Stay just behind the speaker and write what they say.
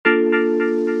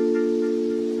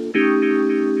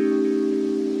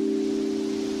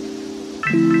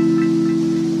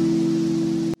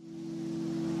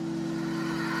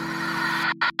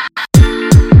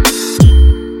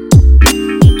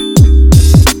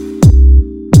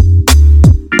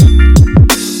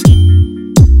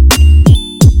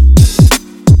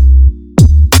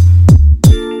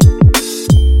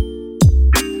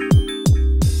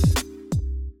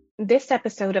This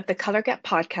episode of the Color Gap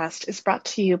podcast is brought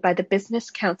to you by the Business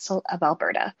Council of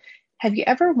Alberta. Have you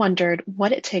ever wondered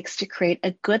what it takes to create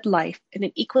a good life in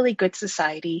an equally good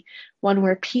society, one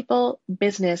where people,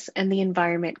 business, and the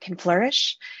environment can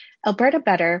flourish? Alberta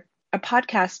Better, a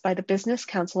podcast by the Business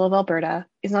Council of Alberta,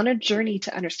 is on a journey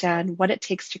to understand what it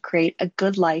takes to create a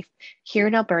good life here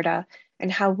in Alberta and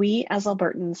how we as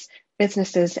Albertans,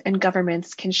 businesses, and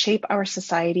governments can shape our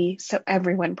society so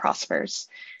everyone prospers.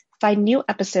 Find new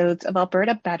episodes of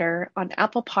Alberta Better on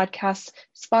Apple Podcasts,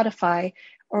 Spotify,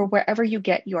 or wherever you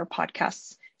get your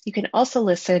podcasts. You can also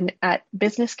listen at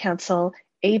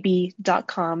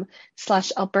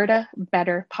businesscouncilab.com/Alberta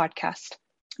Better Podcast.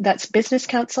 That's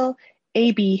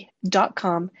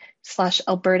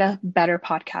businesscouncilab.com/Alberta Better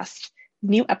Podcast.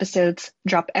 New episodes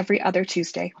drop every other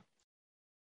Tuesday.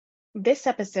 This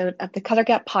episode of the Color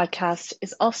Gap podcast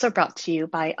is also brought to you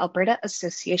by Alberta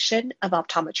Association of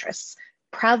Optometrists,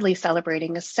 proudly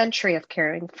celebrating a century of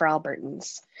caring for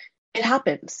Albertans. It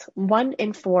happens. 1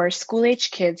 in 4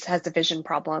 school-age kids has a vision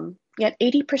problem, yet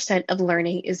 80% of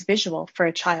learning is visual for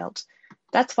a child.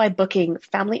 That's why booking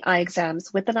family eye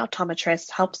exams with an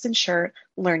optometrist helps ensure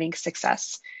learning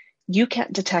success. You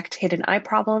can't detect hidden eye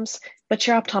problems, but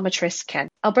your optometrist can.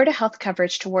 Alberta health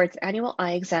coverage towards annual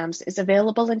eye exams is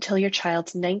available until your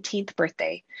child's 19th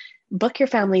birthday. Book your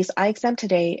family's eye exam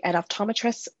today at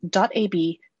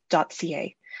optometrist.ab.ca.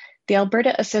 The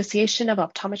Alberta Association of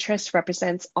Optometrists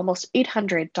represents almost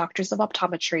 800 doctors of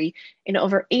optometry in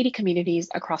over 80 communities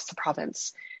across the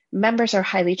province. Members are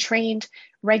highly trained,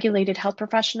 regulated health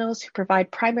professionals who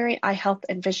provide primary eye health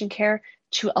and vision care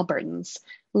to Albertans.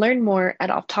 Learn more at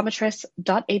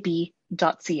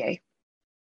optometrist.ab.ca.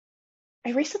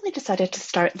 I recently decided to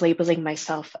start labeling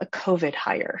myself a COVID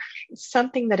hire,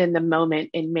 something that in the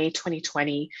moment in May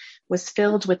 2020 was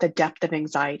filled with a depth of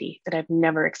anxiety that I've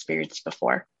never experienced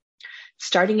before.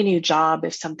 Starting a new job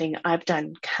is something I've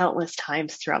done countless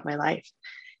times throughout my life,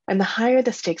 and the higher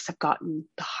the stakes have gotten,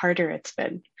 the harder it's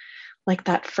been. Like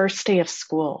that first day of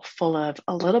school, full of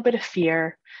a little bit of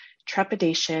fear,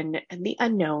 trepidation, and the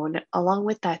unknown, along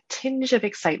with that tinge of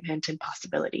excitement and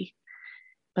possibility.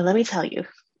 But let me tell you,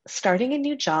 starting a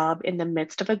new job in the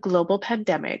midst of a global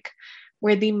pandemic,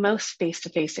 where the most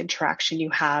face-to-face interaction you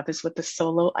have is with a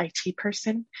solo IT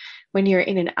person, when you're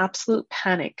in an absolute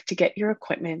panic to get your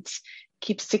equipment,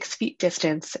 keep 6 feet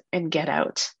distance, and get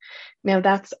out. Now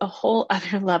that's a whole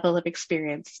other level of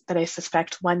experience that I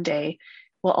suspect one day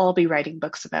we'll all be writing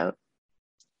books about.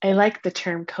 I like the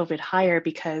term COVID hire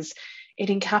because it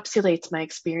encapsulates my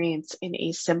experience in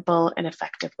a simple and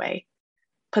effective way.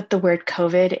 Put the word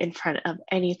COVID in front of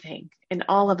anything, and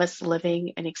all of us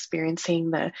living and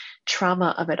experiencing the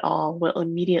trauma of it all will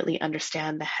immediately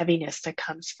understand the heaviness that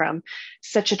comes from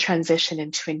such a transition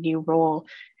into a new role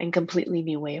and completely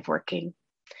new way of working.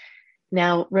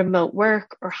 Now, remote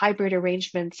work or hybrid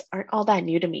arrangements aren't all that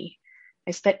new to me.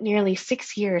 I spent nearly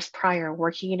 6 years prior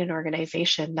working in an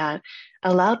organization that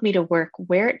allowed me to work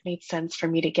where it made sense for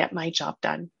me to get my job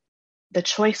done. The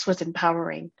choice was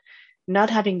empowering.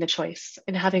 Not having the choice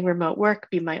and having remote work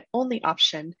be my only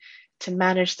option to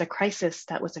manage the crisis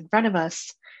that was in front of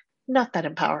us, not that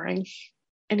empowering.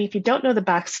 And if you don't know the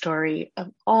backstory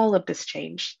of all of this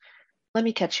change, let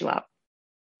me catch you up.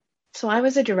 So I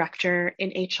was a director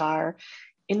in HR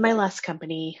in my last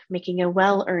company, making a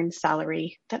well-earned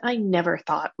salary that I never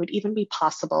thought would even be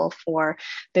possible for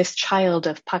this child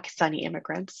of Pakistani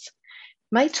immigrants.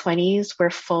 My 20s were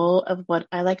full of what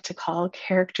I like to call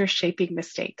character-shaping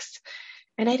mistakes,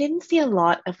 and I didn't see a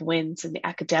lot of wins in the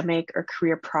academic or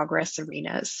career progress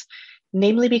arenas,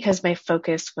 namely because my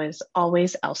focus was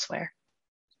always elsewhere.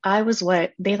 I was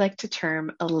what they like to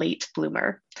term a late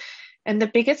bloomer, and the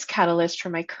biggest catalyst for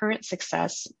my current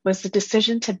success was the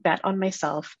decision to bet on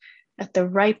myself at the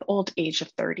ripe old age of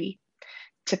 30,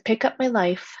 to pick up my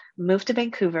life, move to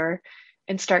Vancouver,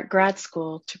 and start grad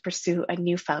school to pursue a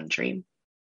newfound dream.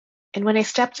 And when I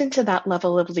stepped into that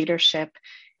level of leadership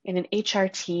in an HR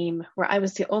team where I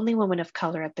was the only woman of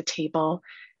color at the table,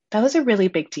 that was a really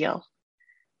big deal.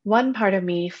 One part of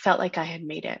me felt like I had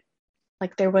made it,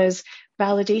 like there was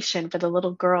validation for the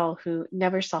little girl who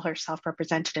never saw herself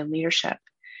represented in leadership,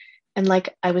 and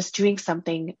like I was doing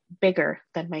something bigger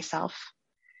than myself.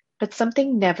 But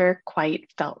something never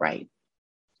quite felt right.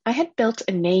 I had built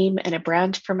a name and a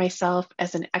brand for myself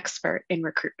as an expert in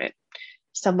recruitment,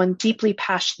 someone deeply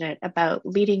passionate about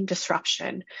leading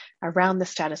disruption around the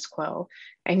status quo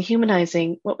and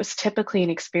humanizing what was typically an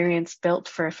experience built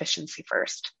for efficiency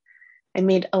first. I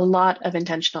made a lot of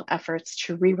intentional efforts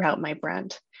to reroute my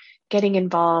brand, getting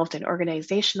involved in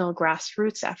organizational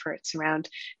grassroots efforts around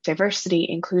diversity,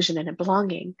 inclusion, and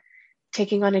belonging,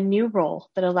 taking on a new role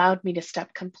that allowed me to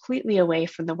step completely away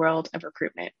from the world of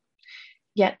recruitment.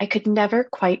 Yet I could never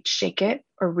quite shake it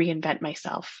or reinvent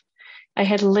myself. I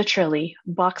had literally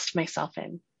boxed myself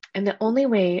in, and the only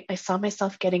way I saw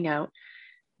myself getting out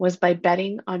was by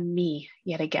betting on me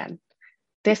yet again.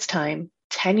 This time,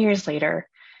 10 years later,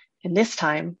 and this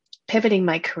time, pivoting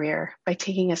my career by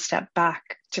taking a step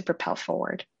back to propel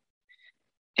forward.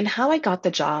 And how I got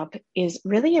the job is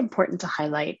really important to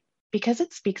highlight because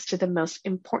it speaks to the most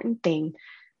important thing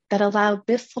that allowed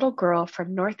this little girl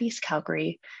from Northeast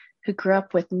Calgary who grew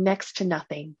up with next to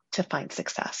nothing to find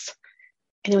success.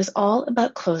 And it was all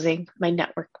about closing my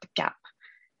network gap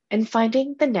and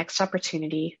finding the next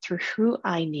opportunity through who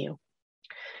I knew.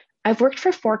 I've worked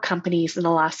for 4 companies in the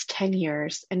last 10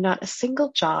 years, and not a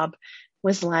single job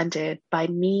was landed by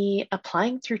me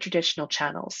applying through traditional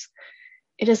channels.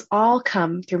 It has all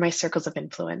come through my circles of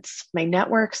influence, my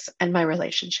networks, and my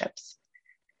relationships.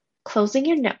 Closing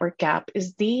your network gap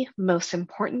is the most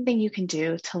important thing you can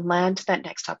do to land that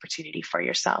next opportunity for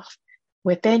yourself,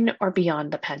 within or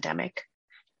beyond the pandemic.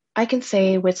 I can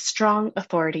say with strong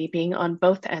authority, being on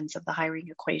both ends of the hiring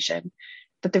equation,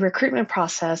 that the recruitment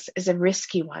process is a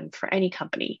risky one for any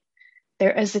company.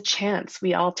 There is a chance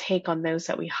we all take on those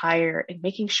that we hire in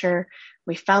making sure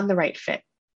we found the right fit.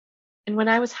 And when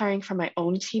I was hiring for my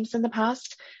own teams in the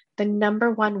past, the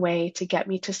number one way to get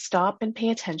me to stop and pay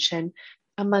attention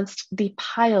amongst the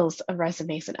piles of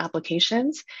resumes and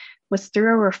applications was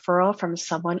through a referral from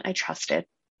someone I trusted.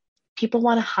 People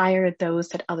want to hire those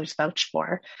that others vouch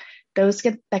for, those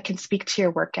that can speak to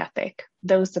your work ethic,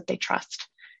 those that they trust.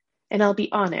 And I'll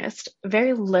be honest,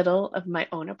 very little of my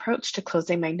own approach to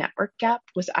closing my network gap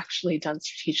was actually done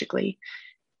strategically.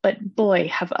 But boy,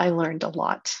 have I learned a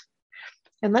lot.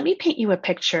 And let me paint you a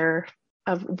picture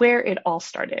of where it all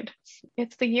started.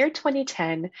 It's the year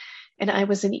 2010, and I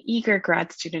was an eager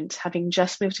grad student having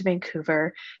just moved to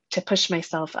Vancouver to push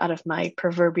myself out of my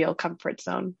proverbial comfort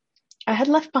zone. I had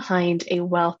left behind a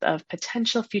wealth of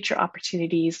potential future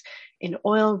opportunities in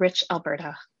oil-rich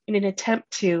Alberta in an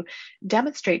attempt to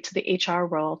demonstrate to the HR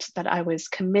world that I was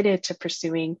committed to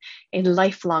pursuing a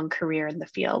lifelong career in the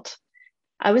field.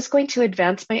 I was going to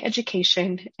advance my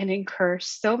education and incur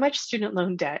so much student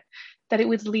loan debt that it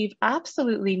would leave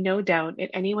absolutely no doubt in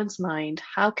anyone's mind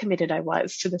how committed I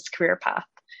was to this career path.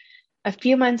 A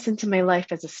few months into my life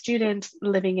as a student,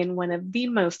 living in one of the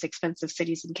most expensive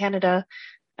cities in Canada,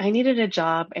 I needed a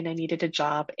job, and I needed a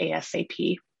job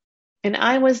ASAP. And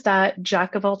I was that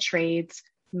jack of all trades,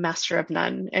 master of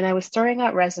none. And I was throwing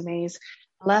out resumes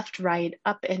left, right,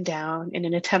 up, and down in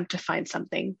an attempt to find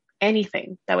something,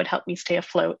 anything that would help me stay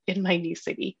afloat in my new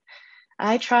city.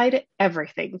 I tried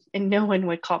everything, and no one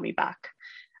would call me back.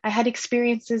 I had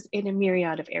experiences in a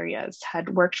myriad of areas, had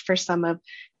worked for some of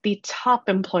the top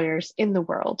employers in the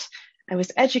world. I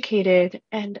was educated,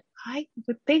 and I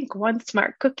would think one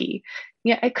smart cookie,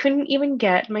 yet I couldn't even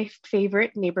get my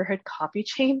favorite neighborhood coffee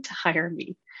chain to hire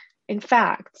me. In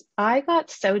fact, I got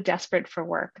so desperate for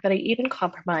work that I even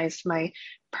compromised my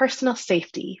personal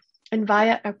safety and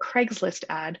via a Craigslist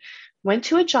ad went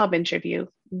to a job interview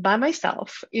by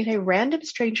myself in a random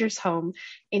stranger's home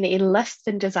in a less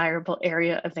than desirable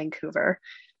area of Vancouver.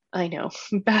 I know,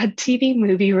 bad TV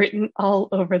movie written all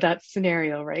over that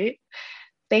scenario, right?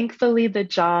 Thankfully, the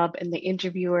job and the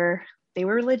interviewer, they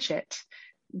were legit,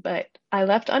 but I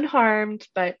left unharmed,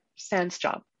 but sans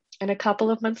job. And a couple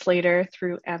of months later,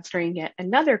 through answering yet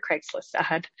another Craigslist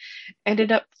ad,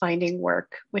 ended up finding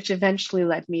work, which eventually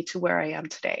led me to where I am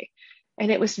today. And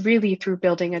it was really through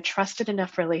building a trusted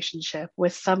enough relationship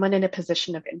with someone in a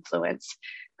position of influence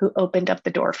who opened up the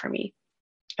door for me.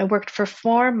 I worked for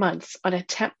 4 months on a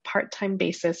temp part-time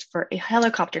basis for a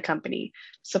helicopter company,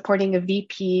 supporting a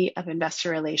VP of investor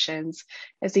relations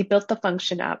as he built the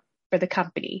function up for the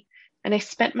company. And I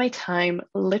spent my time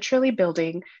literally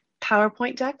building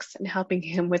PowerPoint decks and helping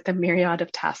him with a myriad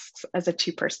of tasks as a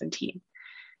 2-person team.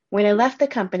 When I left the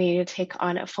company to take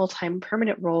on a full-time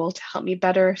permanent role to help me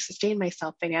better sustain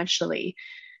myself financially,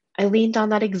 I leaned on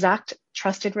that exact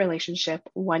trusted relationship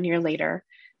 1 year later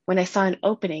when I saw an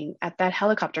opening at that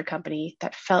helicopter company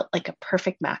that felt like a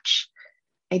perfect match.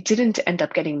 I didn't end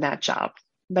up getting that job,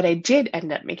 but I did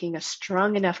end up making a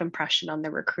strong enough impression on the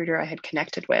recruiter I had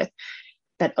connected with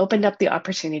that opened up the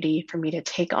opportunity for me to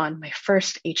take on my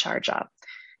first HR job,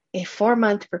 a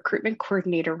 4-month recruitment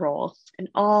coordinator role, and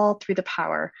all through the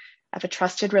power of a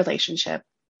trusted relationship,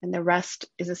 and the rest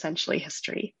is essentially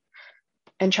history.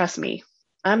 And trust me,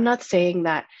 I'm not saying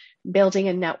that building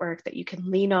a network that you can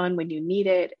lean on when you need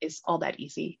it is all that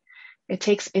easy. It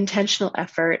takes intentional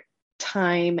effort,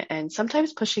 time, and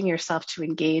sometimes pushing yourself to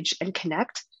engage and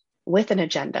connect with an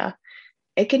agenda.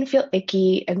 It can feel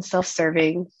icky and self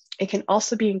serving. It can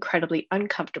also be incredibly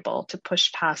uncomfortable to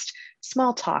push past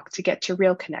small talk to get to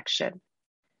real connection.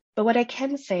 But what I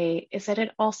can say is that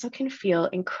it also can feel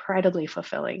incredibly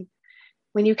fulfilling.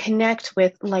 When you connect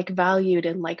with like valued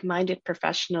and like minded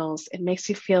professionals, it makes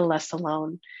you feel less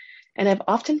alone. And I've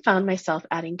often found myself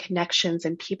adding connections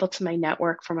and people to my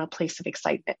network from a place of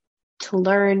excitement to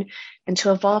learn and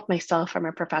to evolve myself from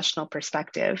a professional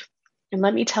perspective. And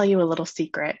let me tell you a little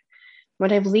secret.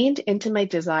 When I've leaned into my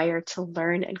desire to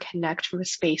learn and connect from a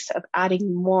space of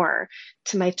adding more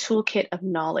to my toolkit of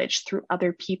knowledge through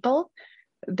other people,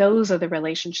 those are the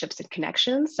relationships and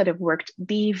connections that have worked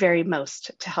the very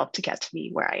most to help to get to me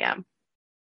where I am.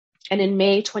 And in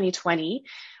May 2020,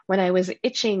 when I was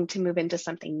itching to move into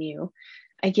something new,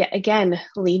 I yet again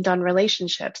leaned on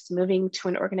relationships, moving to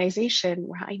an organization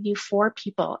where I knew 4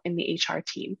 people in the HR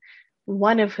team,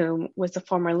 one of whom was a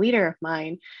former leader of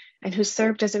mine and who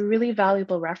served as a really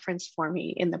valuable reference for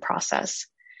me in the process.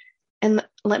 And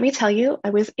let me tell you,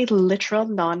 I was a literal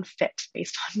non-fit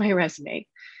based on my resume.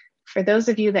 For those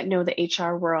of you that know the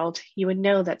HR world, you would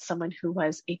know that someone who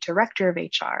was a director of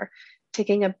HR,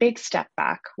 taking a big step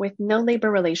back with no labor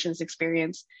relations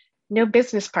experience, no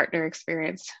business partner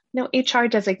experience, no HR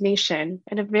designation,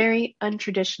 and a very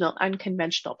untraditional,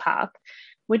 unconventional path,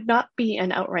 would not be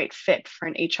an outright fit for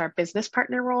an HR business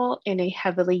partner role in a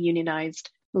heavily unionized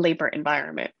labor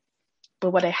environment.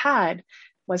 But what I had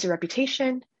was a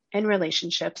reputation and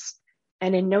relationships,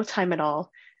 and in no time at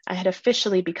all, I had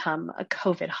officially become a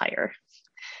COVID hire.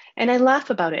 And I laugh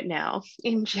about it now.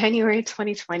 In January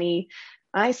 2020,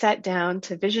 I sat down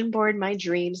to vision board my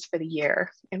dreams for the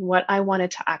year and what I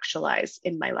wanted to actualize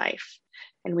in my life.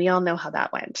 And we all know how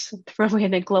that went. Throw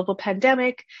in a global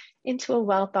pandemic into a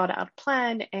well thought out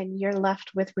plan, and you're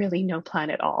left with really no plan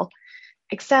at all.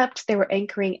 Except there were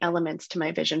anchoring elements to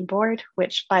my vision board,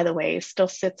 which, by the way, still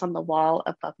sits on the wall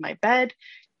above my bed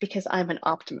because I'm an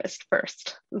optimist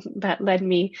first. That led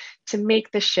me to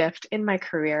make the shift in my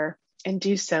career and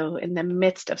do so in the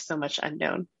midst of so much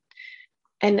unknown.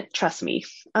 And trust me,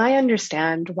 I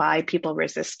understand why people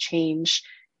resist change.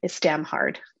 It's damn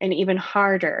hard, and even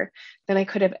harder than I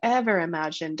could have ever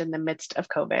imagined in the midst of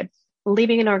COVID.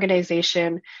 Leaving an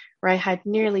organization where I had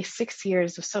nearly 6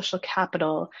 years of social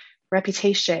capital,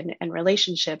 reputation, and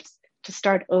relationships to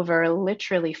start over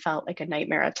literally felt like a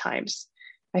nightmare at times.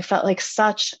 I felt like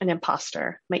such an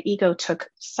imposter. My ego took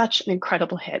such an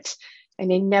incredible hit,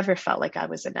 and I never felt like I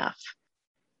was enough.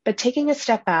 But taking a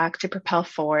step back to propel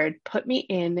forward put me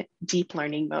in deep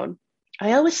learning mode.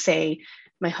 I always say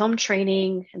my home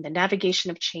training and the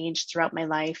navigation of change throughout my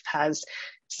life has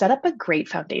set up a great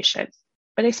foundation.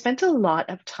 But I spent a lot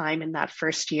of time in that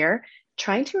first year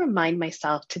trying to remind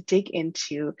myself to dig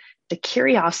into the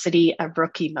curiosity of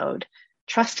rookie mode,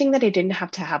 trusting that I didn't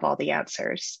have to have all the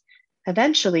answers.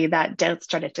 Eventually, that doubt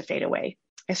started to fade away.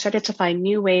 I started to find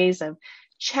new ways of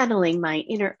channeling my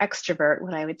inner extrovert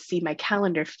when I would see my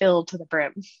calendar filled to the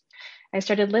brim. I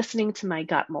started listening to my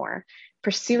gut more,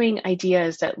 pursuing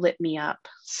ideas that lit me up,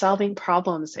 solving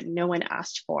problems that no one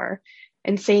asked for,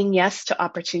 and saying yes to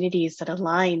opportunities that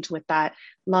aligned with that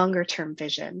longer term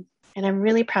vision. And I'm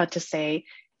really proud to say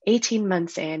 18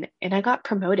 months in, and I got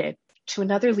promoted to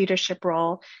another leadership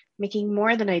role, making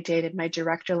more than I did in my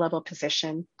director level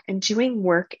position and doing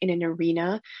work in an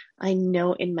arena I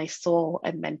know in my soul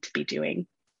I'm meant to be doing.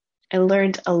 I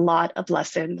learned a lot of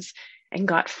lessons and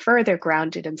got further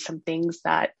grounded in some things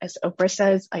that, as Oprah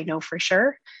says, I know for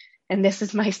sure. And this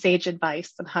is my sage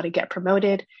advice on how to get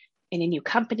promoted in a new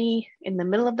company, in the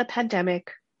middle of the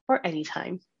pandemic, or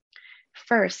anytime.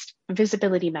 First,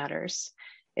 visibility matters.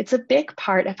 It's a big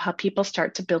part of how people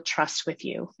start to build trust with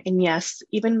you. And yes,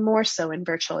 even more so in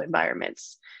virtual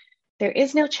environments. There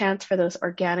is no chance for those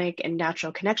organic and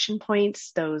natural connection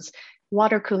points, those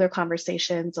water cooler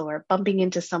conversations, or bumping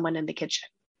into someone in the kitchen.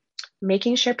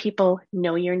 Making sure people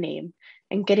know your name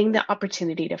and getting the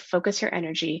opportunity to focus your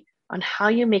energy on how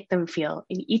you make them feel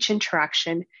in each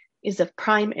interaction is of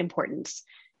prime importance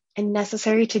and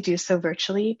necessary to do so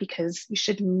virtually, because you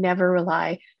should never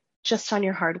rely just on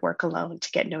your hard work alone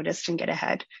to get noticed and get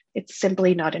ahead. It's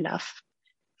simply not enough.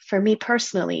 For me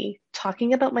personally,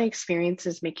 talking about my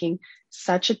experiences making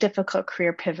such a difficult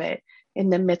career pivot in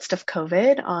the midst of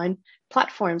COVID on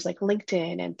platforms like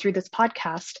LinkedIn and through this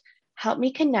podcast helped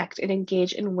me connect and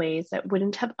engage in ways that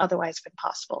wouldn't have otherwise been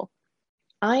possible.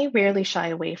 I rarely shy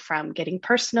away from getting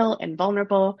personal and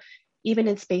vulnerable, even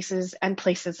in spaces and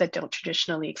places that don't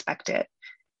traditionally expect it.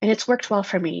 And it's worked well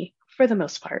for me for the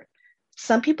most part.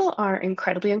 Some people are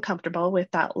incredibly uncomfortable with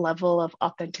that level of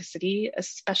authenticity,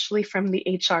 especially from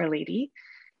the HR lady.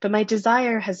 but my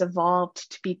desire has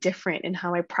evolved to be different in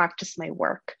how I practice my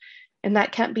work. And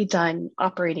that can't be done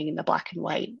operating in the black and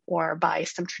white or by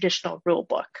some traditional rule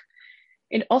book.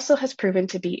 It also has proven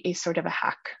to be a sort of a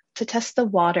hack to test the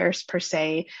waters, per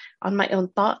se, on my own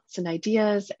thoughts and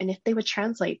ideas, and if they would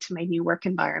translate to my new work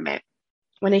environment.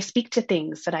 When I speak to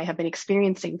things that I have been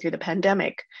experiencing through the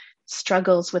pandemic,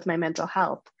 struggles with my mental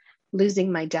health,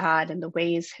 losing my dad, and the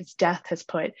ways his death has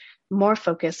put more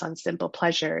focus on simple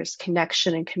pleasures,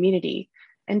 connection, and community,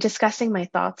 and discussing my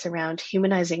thoughts around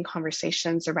humanizing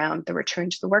conversations around the return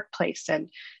to the workplace and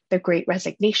the great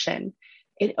resignation,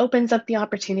 it opens up the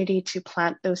opportunity to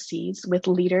plant those seeds with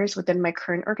leaders within my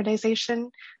current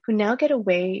organization who now get a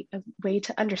way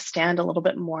to understand a little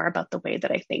bit more about the way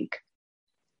that I think.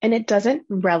 And it doesn't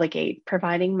relegate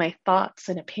providing my thoughts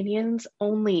and opinions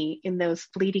only in those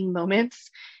fleeting moments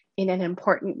in an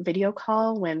important video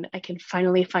call when I can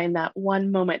finally find that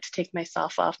one moment to take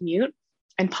myself off mute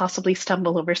and possibly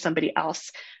stumble over somebody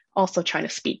else also trying to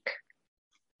speak.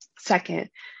 Second,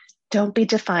 don't be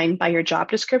defined by your job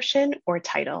description or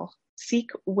title.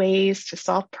 Seek ways to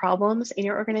solve problems in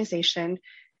your organization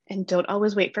and don't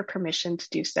always wait for permission to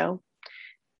do so.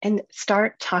 And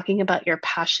start talking about your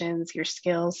passions, your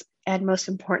skills, and most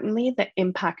importantly, the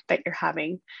impact that you're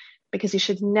having, because you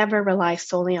should never rely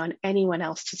solely on anyone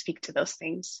else to speak to those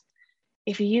things.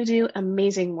 If you do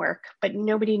amazing work, but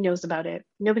nobody knows about it,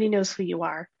 nobody knows who you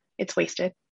are, it's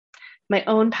wasted. My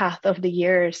own path over the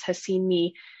years has seen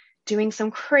me doing some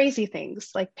crazy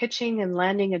things like pitching and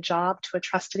landing a job to a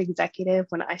trusted executive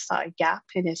when I saw a gap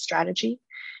in his strategy.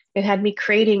 It had me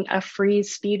creating a free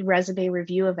speed resume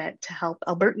review event to help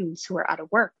Albertans who are out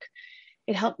of work.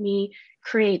 It helped me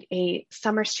create a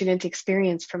summer student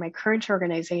experience for my current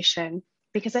organization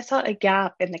because I saw a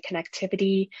gap in the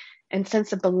connectivity and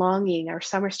sense of belonging our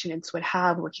summer students would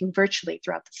have working virtually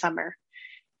throughout the summer.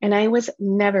 And I was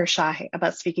never shy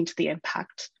about speaking to the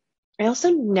impact. I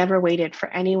also never waited for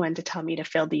anyone to tell me to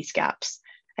fill these gaps.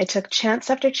 I took chance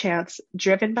after chance,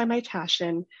 driven by my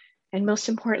passion, and most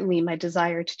importantly, my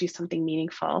desire to do something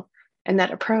meaningful. And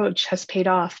that approach has paid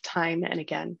off time and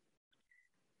again.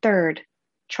 Third,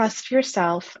 trust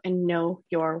yourself and know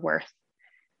your worth.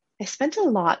 I spent a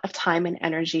lot of time and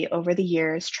energy over the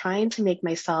years trying to make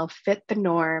myself fit the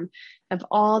norm of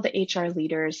all the HR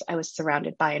leaders I was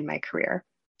surrounded by in my career.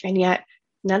 And yet,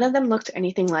 none of them looked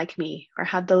anything like me or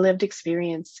had the lived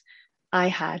experience I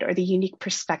had or the unique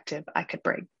perspective I could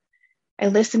bring. I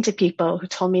listened to people who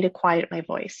told me to quiet my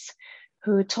voice,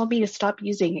 who told me to stop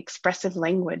using expressive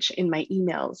language in my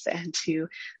emails and to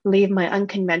leave my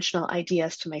unconventional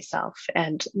ideas to myself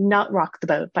and not rock the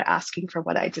boat by asking for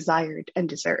what I desired and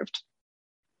deserved.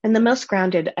 And the most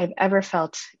grounded I've ever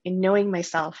felt in knowing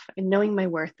myself and knowing my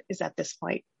worth is at this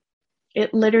point.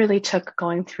 It literally took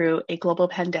going through a global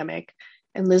pandemic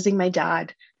and losing my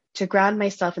dad to ground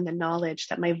myself in the knowledge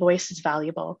that my voice is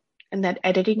valuable and that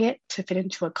editing it to fit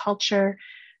into a culture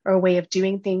or a way of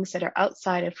doing things that are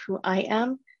outside of who I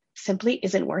am simply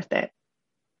isn't worth it.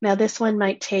 Now, this one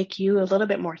might take you a little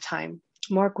bit more time,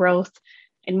 more growth,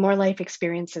 and more life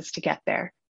experiences to get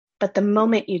there. But the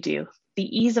moment you do, the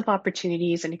ease of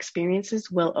opportunities and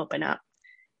experiences will open up.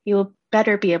 You will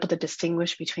better be able to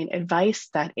distinguish between advice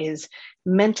that is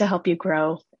meant to help you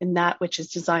grow and that which is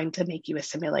designed to make you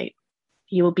assimilate.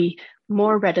 You will be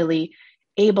more readily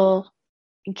able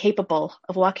and capable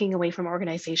of walking away from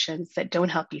organizations that don't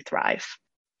help you thrive,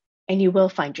 and you will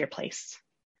find your place.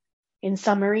 In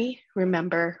summary,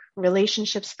 remember,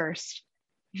 relationships first,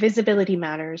 visibility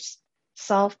matters,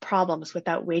 solve problems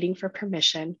without waiting for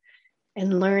permission,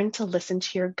 and learn to listen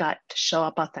to your gut to show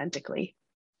up authentically.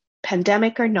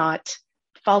 Pandemic or not,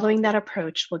 following that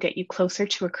approach will get you closer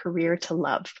to a career to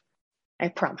love. I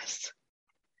promise.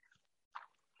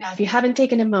 Now, if you haven't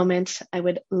taken a moment, I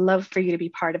would love for you to be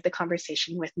part of the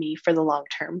conversation with me for the long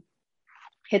term.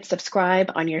 Hit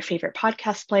subscribe on your favorite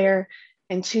podcast player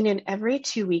and tune in every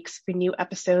 2 weeks for new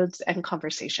episodes and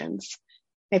conversations.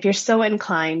 If you're so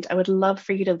inclined, I would love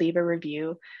for you to leave a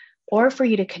review or for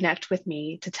you to connect with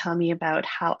me to tell me about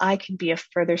how I can be of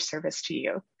further service to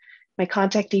you. My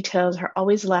contact details are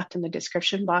always left in the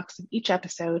description box of each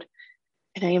episode,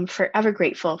 and I am forever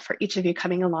grateful for each of you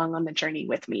coming along on the journey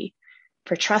with me,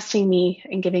 for trusting me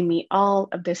and giving me all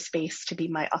of this space to be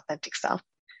my authentic self.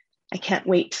 I can't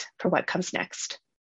wait for what comes next.